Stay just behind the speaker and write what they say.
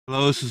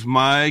Hello, this is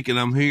Mike, and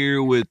I'm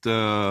here with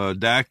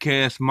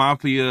Diecast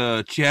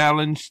Mafia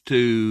challenge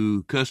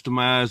to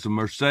customize the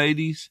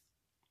Mercedes.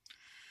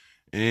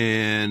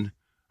 And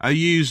I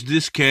used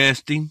this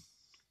casting,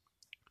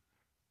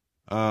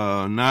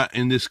 not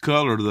in this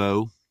color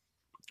though,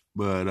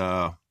 but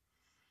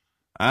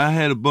I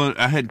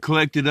had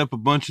collected up a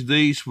bunch of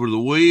these for the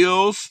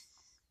wheels.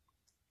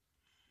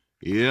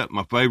 Yep,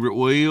 my favorite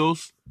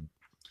wheels.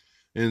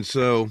 And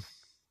so,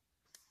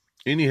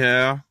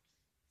 anyhow,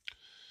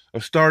 I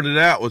started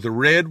out with a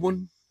red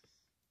one,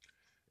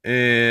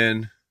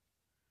 and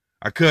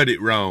I cut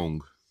it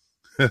wrong.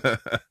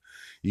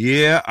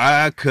 Yeah,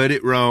 I cut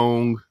it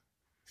wrong.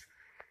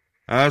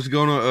 I was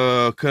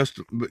gonna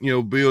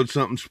build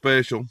something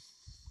special,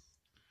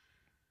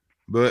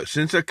 but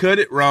since I cut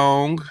it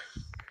wrong,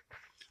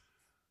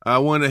 I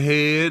went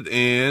ahead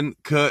and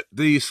cut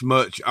this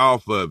much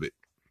off of it.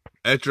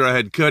 After I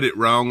had cut it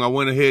wrong, I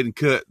went ahead and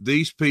cut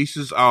these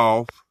pieces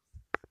off,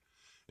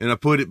 and I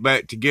put it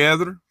back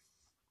together.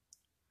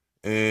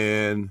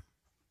 And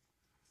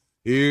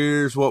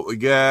here's what we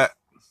got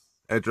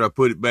after I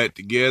put it back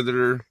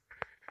together: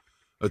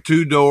 a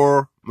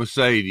two-door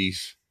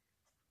Mercedes.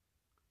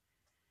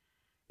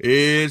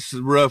 It's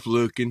rough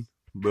looking,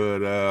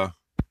 but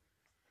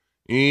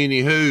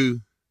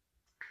anywho,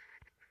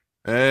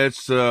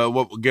 that's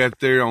what we got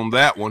there on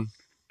that one.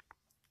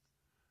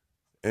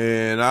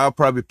 And I'll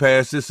probably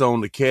pass this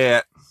on to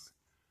Cat.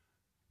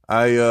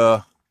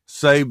 I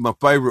saved my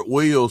favorite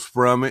wheels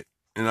from it,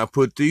 and I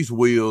put these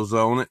wheels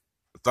on it.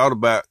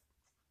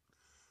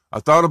 I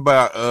thought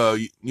about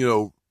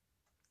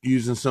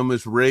using some of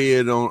this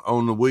red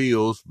on the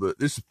wheels, but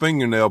this is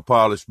fingernail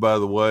polish, by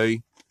the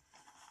way.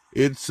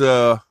 It's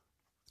all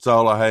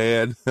I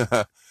had.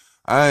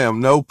 I am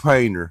no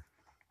painter.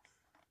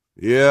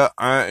 Yeah,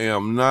 I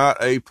am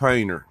not a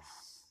painter.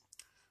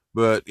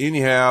 But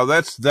anyhow,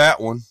 that's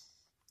that one.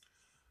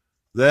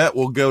 That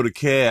will go to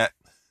Cat,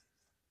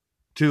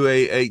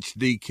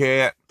 2AHD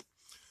Cat.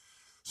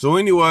 So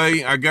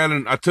anyway,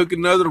 I took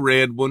another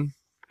red one,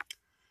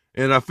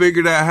 and I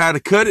figured out how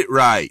to cut it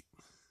right.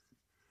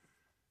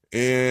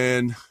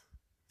 And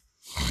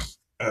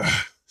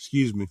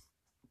excuse me.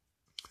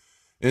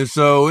 And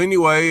so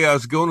anyway, I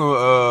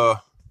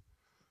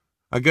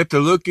got to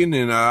looking,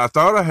 and I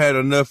thought I had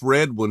enough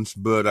red ones,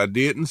 but I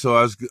didn't. So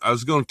I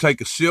was going to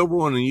take a silver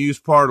one and use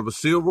part of a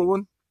silver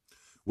one.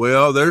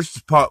 Well, there's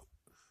the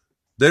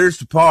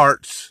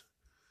parts.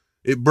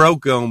 It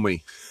broke on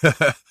me.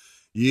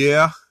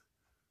 Yeah.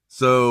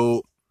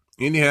 So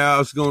anyhow,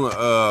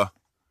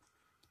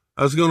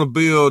 I was gonna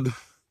build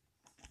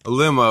a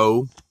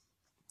limo,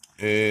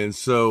 and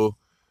so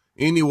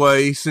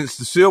anyway, since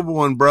the silver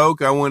one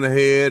broke, I went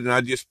ahead and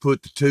I just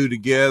put the two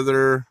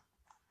together,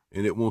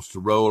 and it wants to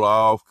roll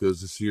off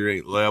because this here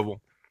ain't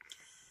level.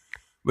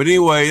 But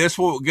anyway, that's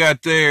what we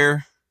got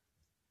there.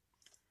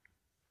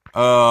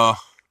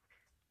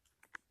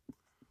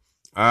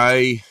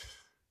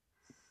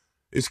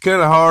 It's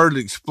kind of hard to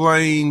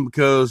explain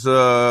because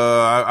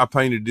I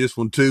painted this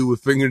one too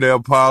with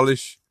fingernail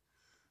polish.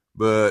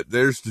 But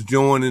there's the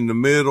joint in the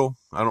middle.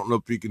 I don't know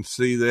if you can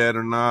see that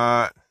or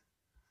not.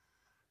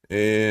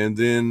 And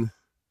then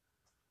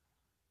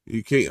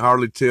you can't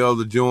hardly tell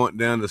the joint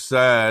down the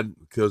side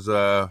because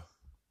but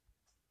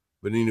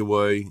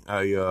anyway,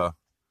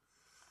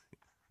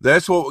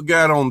 that's what we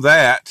got on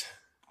that.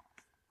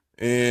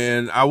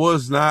 And I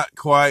was not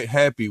quite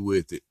happy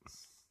with it.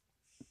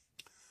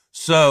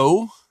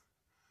 So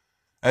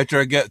after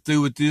I got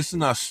through with this,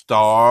 and I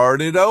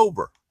started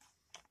over.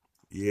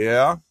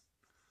 Yeah,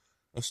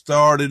 I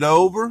started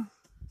over.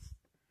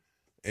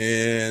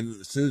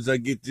 And as soon as I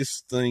get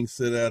this thing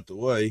set out the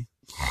way,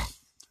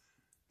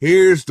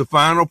 here's the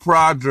final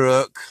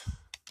product.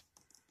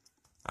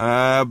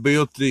 I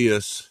built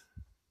this.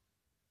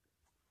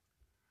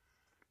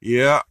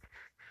 Yeah,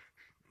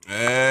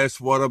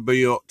 that's what I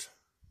built.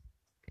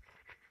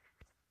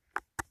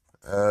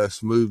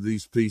 Let's move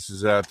these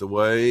pieces out the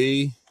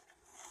way.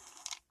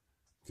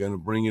 Kind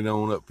of bring it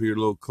on up here a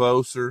little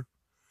closer.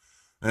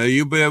 Now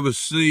you'll be able to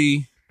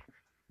see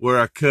where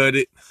I cut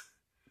it.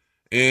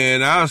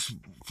 And I was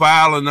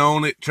filing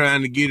on it,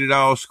 trying to get it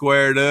all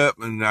squared up,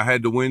 and I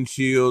had the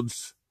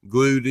windshields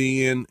glued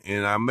in,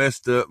 and I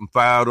messed up and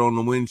filed on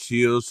the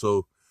windshield,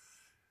 so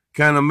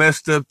kind of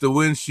messed up the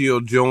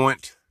windshield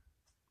joint.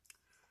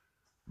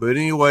 But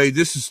anyway,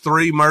 this is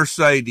 3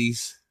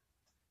 Mercedes.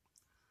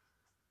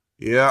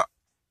 Yeah,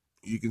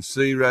 you can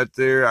see right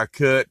there I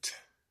cut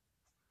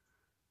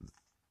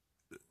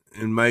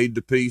and made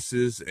the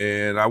pieces,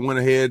 and I went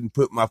ahead and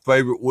put my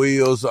favorite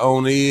wheels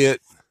on it.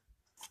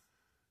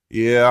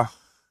 Yeah,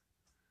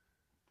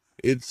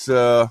 it's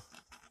not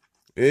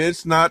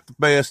the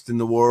best in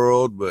the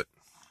world, but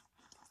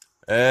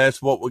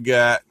that's what we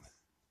got.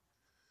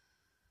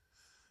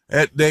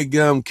 That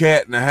daggum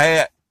Cat in the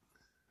Hat,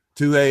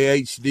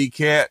 2AHD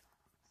Cat,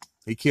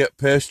 he kept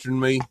pestering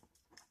me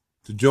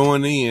to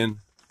join in,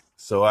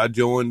 so I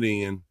joined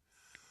in.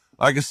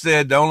 Like I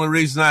said, the only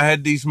reason I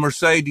had these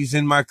Mercedes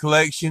in my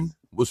collection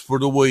was for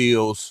the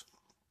wheels.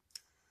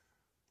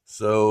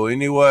 So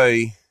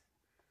anyway,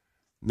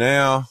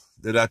 Now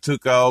that I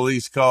took all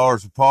these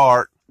cars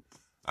apart,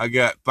 I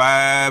got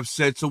 5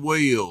 sets of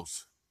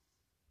wheels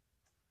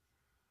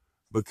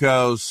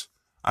because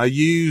I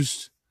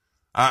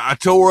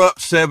tore up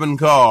 7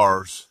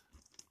 cars.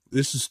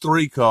 This is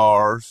 3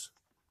 cars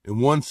and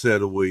 1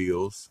 set of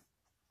wheels.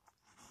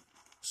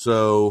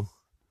 So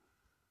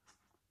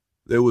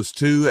there was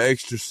 2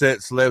 extra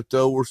sets left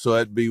over, so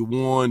that'd be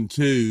 1,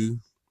 2.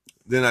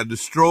 Then I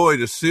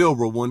destroyed a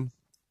silver one,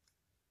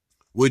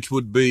 which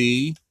would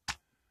be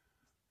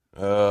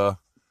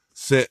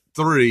set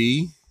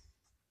 3.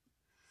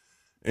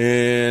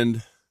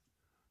 And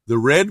the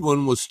red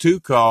one was 2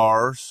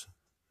 cars,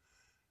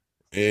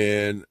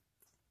 and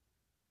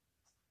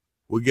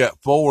we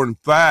got 4 and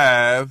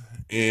 5.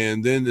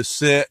 And then the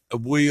set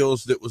of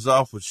wheels that was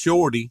off of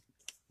Shorty,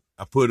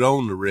 I put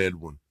on the red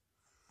one.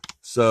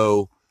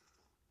 So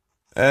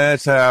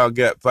that's how I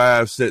got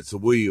 5 sets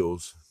of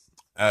wheels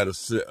out of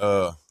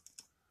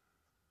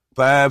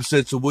 5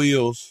 sets of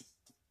wheels.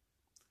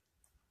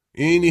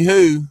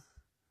 Anywho,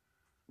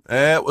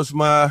 that was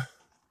my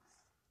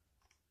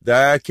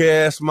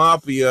Diecast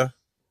Mafia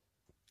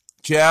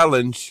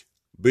challenge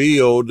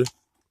build.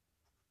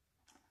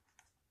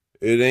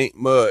 It ain't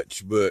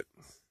much, but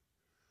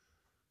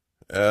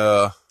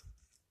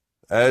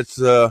that's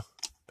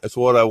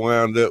what I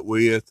wound up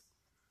with.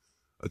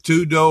 A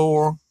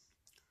 2-door,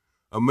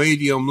 a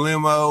medium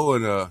limo,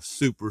 and a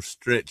super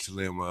stretch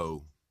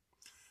limo.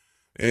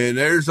 And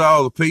there's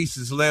all the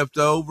pieces left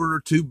over.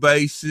 2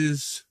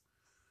 bases,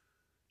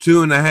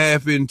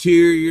 2.5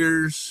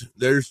 interiors.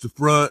 There's the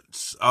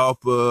fronts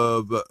off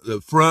of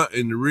the front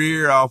and the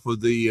rear off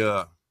of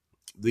the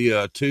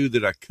 2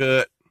 that I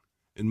cut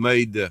and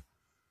made the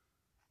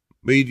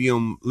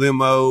medium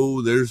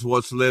limo. There's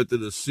what's left of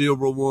the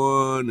silver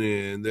one,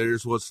 and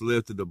there's what's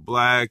left of the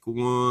black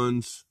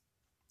ones.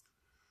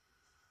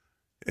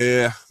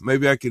 Yeah,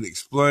 maybe I can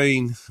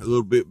explain a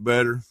little bit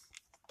better.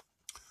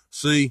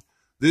 See,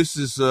 this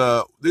is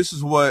the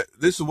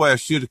way I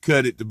should have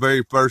cut it the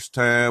very first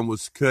time,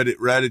 was cut it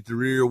right at the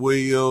rear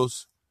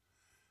wheels.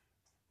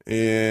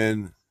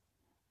 And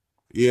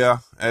yeah,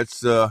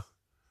 that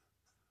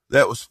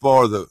was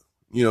for the,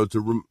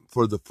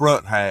 for the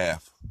front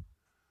half.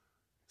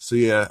 So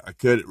yeah, I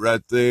cut it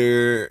right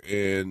there.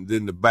 And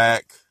then the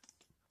back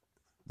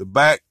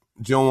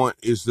joint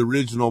is the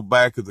original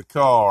back of the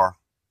car.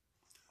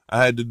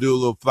 I had to do a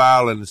little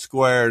filing to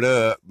square it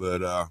up,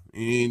 but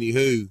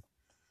anywho,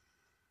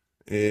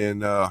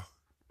 and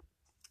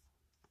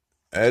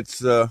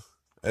that's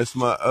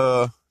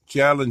my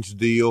challenge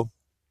deal.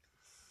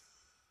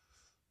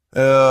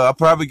 I'm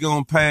probably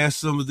gonna pass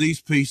some of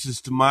these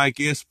pieces to Mike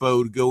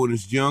Espo to go in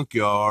his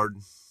junkyard.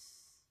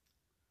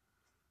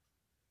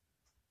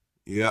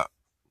 Yeah,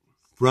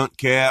 front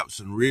caps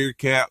and rear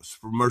caps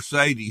for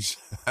Mercedes.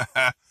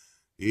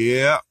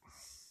 Yeah.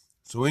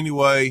 So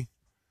anyway,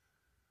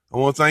 I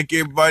want to thank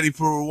everybody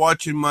for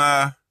watching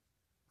my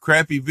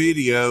crappy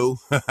video.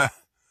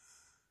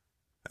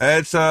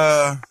 That's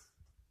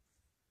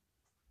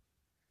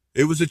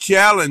it was a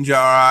challenge,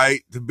 all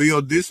right, to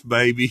build this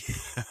baby.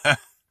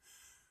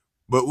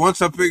 But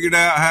once I figured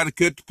out how to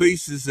cut the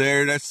pieces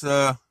there, that's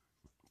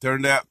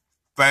turned out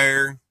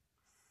fair.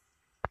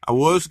 I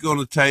was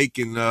gonna take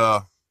and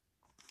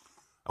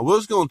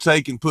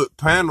put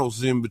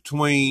panels in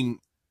between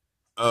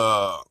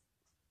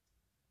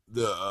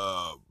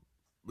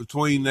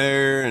between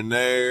there and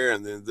there,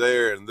 and then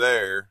there and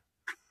there,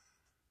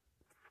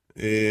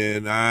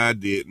 and I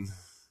didn't.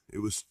 It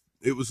was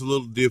a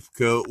little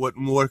difficult.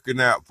 Wasn't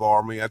working out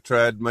for me. I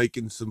tried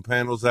making some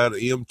panels out of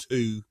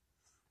M2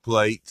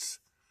 plates.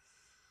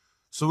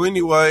 So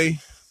anyway,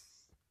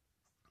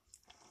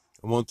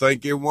 I want to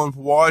thank everyone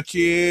for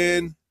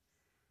watching,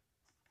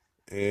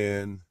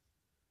 and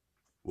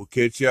we'll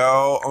catch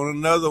y'all on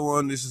another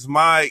one. This is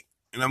Mike,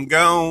 and I'm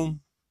gone.